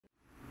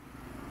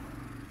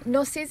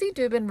Nosizi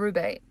Reuben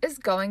Dube is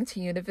going to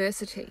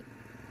university.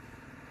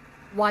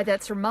 Why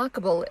that's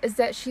remarkable is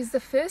that she's the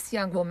first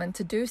young woman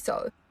to do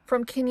so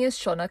from Kenya's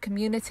Shona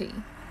community.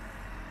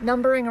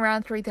 Numbering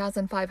around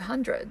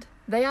 3,500,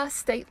 they are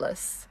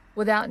stateless.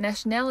 Without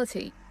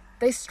nationality,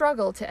 they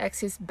struggle to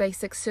access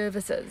basic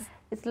services.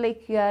 It's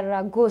like you are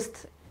a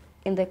ghost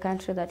in the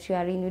country that you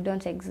are in, you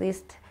don't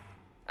exist.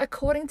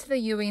 According to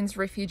the UN's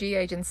refugee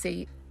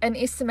agency, an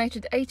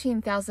estimated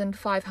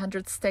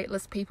 18,500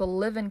 stateless people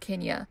live in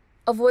Kenya,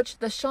 of which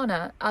the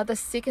Shona are the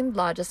second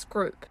largest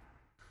group.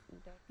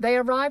 They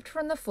arrived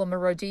from the former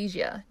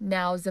Rhodesia,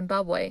 now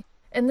Zimbabwe,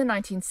 in the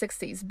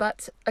 1960s,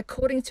 but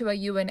according to a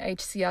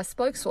UNHCR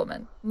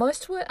spokeswoman,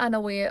 most were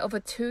unaware of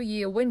a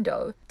 2-year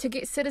window to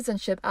get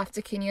citizenship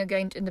after Kenya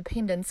gained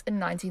independence in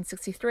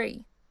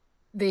 1963.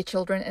 Their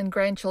children and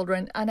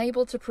grandchildren,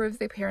 unable to prove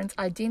their parents'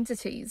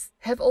 identities,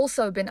 have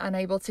also been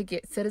unable to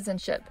get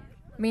citizenship,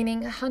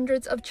 meaning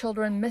hundreds of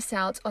children miss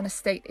out on a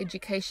state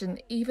education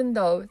even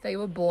though they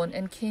were born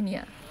in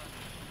Kenya.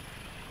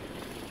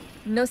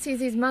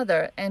 Nosizi's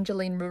mother,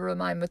 Angeline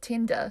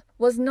Mutenda,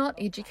 was not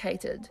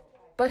educated,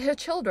 but her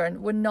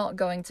children were not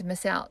going to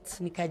miss out.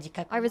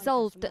 I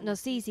resolved that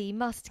Nosizi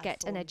must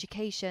get an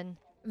education.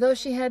 Though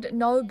she had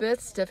no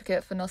birth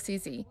certificate for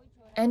Nosizi,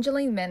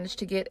 Angeline managed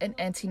to get an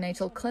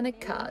antenatal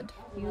clinic card.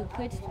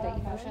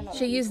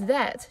 She used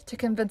that to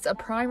convince a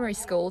primary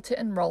school to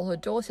enroll her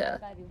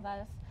daughter.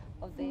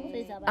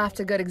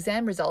 After good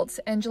exam results,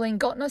 Angeline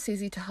got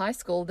Nosizi to high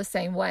school the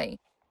same way,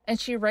 and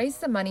she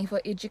raised the money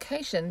for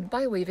education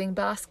by weaving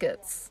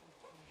baskets.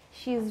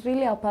 She's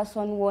really a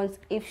person who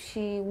if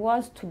she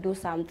wants to do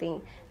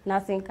something,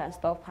 nothing can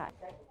stop her.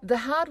 The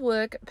hard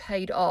work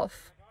paid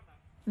off.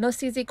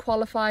 Nosizi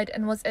qualified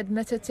and was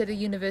admitted to the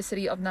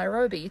University of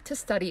Nairobi to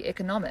study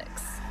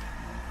economics.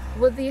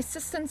 With the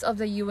assistance of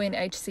the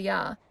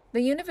UNHCR,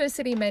 the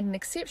university made an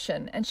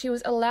exception and she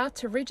was allowed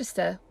to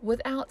register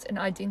without an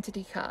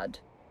identity card.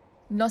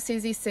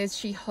 Nosizi says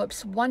she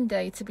hopes one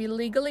day to be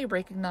legally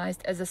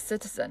recognized as a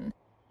citizen.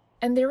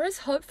 And there is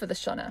hope for the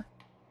Shona.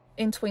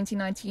 In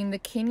 2019, the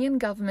Kenyan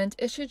government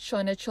issued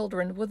Shona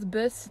children with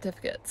birth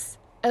certificates,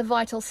 a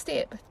vital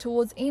step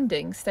towards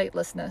ending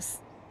statelessness.